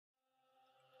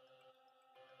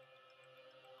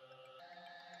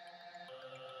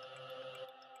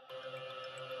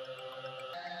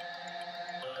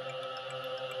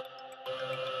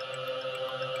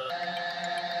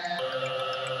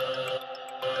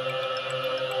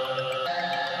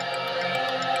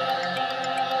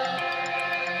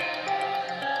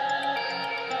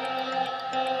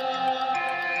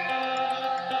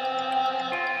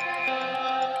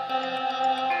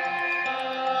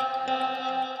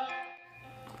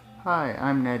Hi,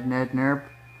 I'm nednednerB.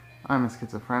 I'm a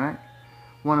schizophrenic.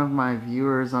 One of my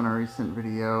viewers on a recent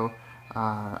video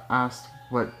asked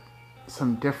what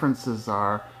some differences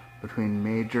are between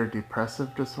major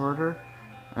depressive disorder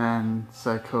and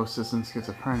psychosis and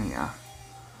schizophrenia.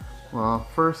 Well,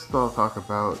 first I'll talk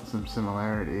about some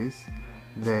similarities.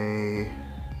 They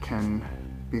can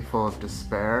be full of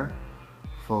despair,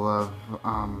 full of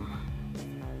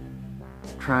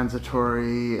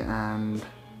transitory and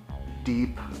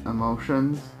deep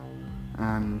emotions,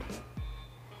 and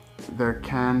there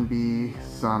can be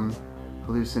some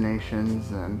hallucinations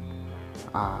and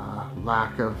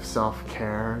lack of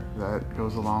self-care that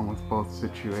goes along with both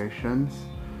situations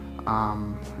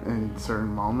in certain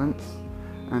moments.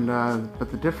 And but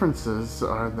the differences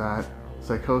are that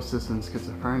psychosis and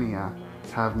schizophrenia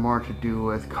have more to do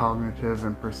with cognitive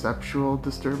and perceptual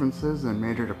disturbances, and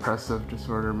major depressive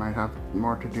disorder might have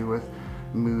more to do with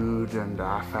mood and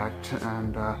affect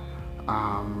and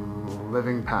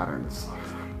living patterns.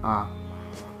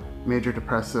 Major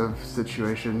depressive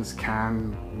situations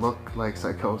can look like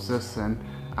psychosis, and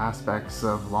aspects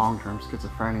of long-term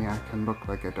schizophrenia can look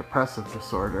like a depressive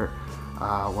disorder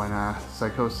when a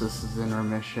psychosis is in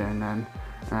remission and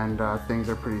things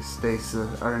are pretty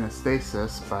in a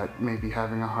stasis, but maybe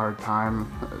having a hard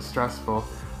time, stressful.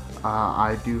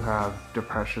 I do have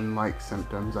depression-like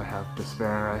symptoms. I have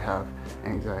despair, I have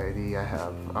anxiety, I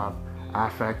have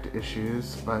affect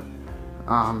issues, but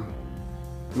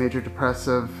major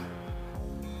depressive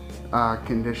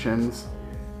conditions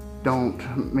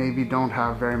maybe don't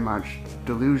have very much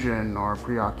delusion or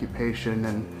preoccupation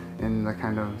in the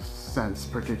kind of sense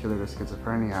particular to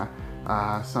schizophrenia.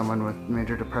 Someone with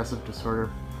major depressive disorder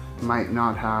might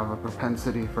not have a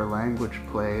propensity for language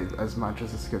play as much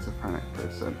as a schizophrenic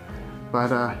person.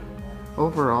 But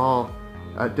overall,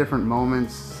 at different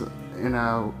moments in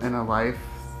a life,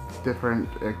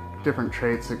 different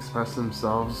traits express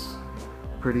themselves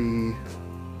pretty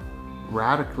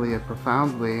radically and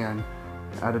profoundly, and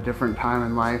at a different time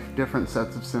in life, different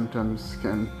sets of symptoms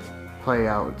can play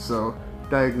out. So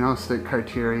diagnostic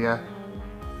criteria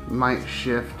might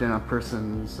shift in a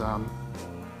person's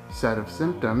set of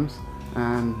symptoms,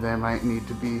 and there might need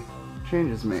to be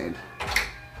changes made.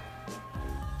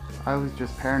 I was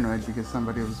just paranoid because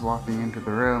somebody was walking into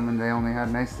the room and they only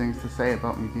had nice things to say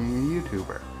about me being a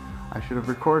YouTuber. I should have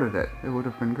recorded it. It would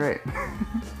have been great.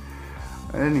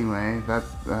 Anyway,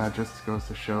 that just goes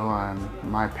to show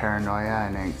my paranoia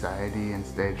and anxiety and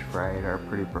stage fright are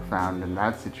pretty profound in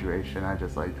that situation. I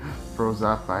just like froze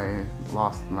up. I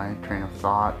lost my train of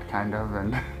thought, kind of,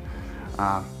 and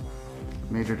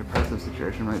major depressive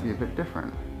situation might be a bit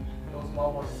different.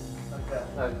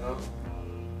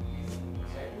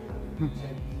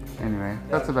 Anyway,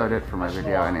 that's about it for my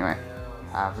video anyway.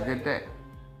 Have a good day.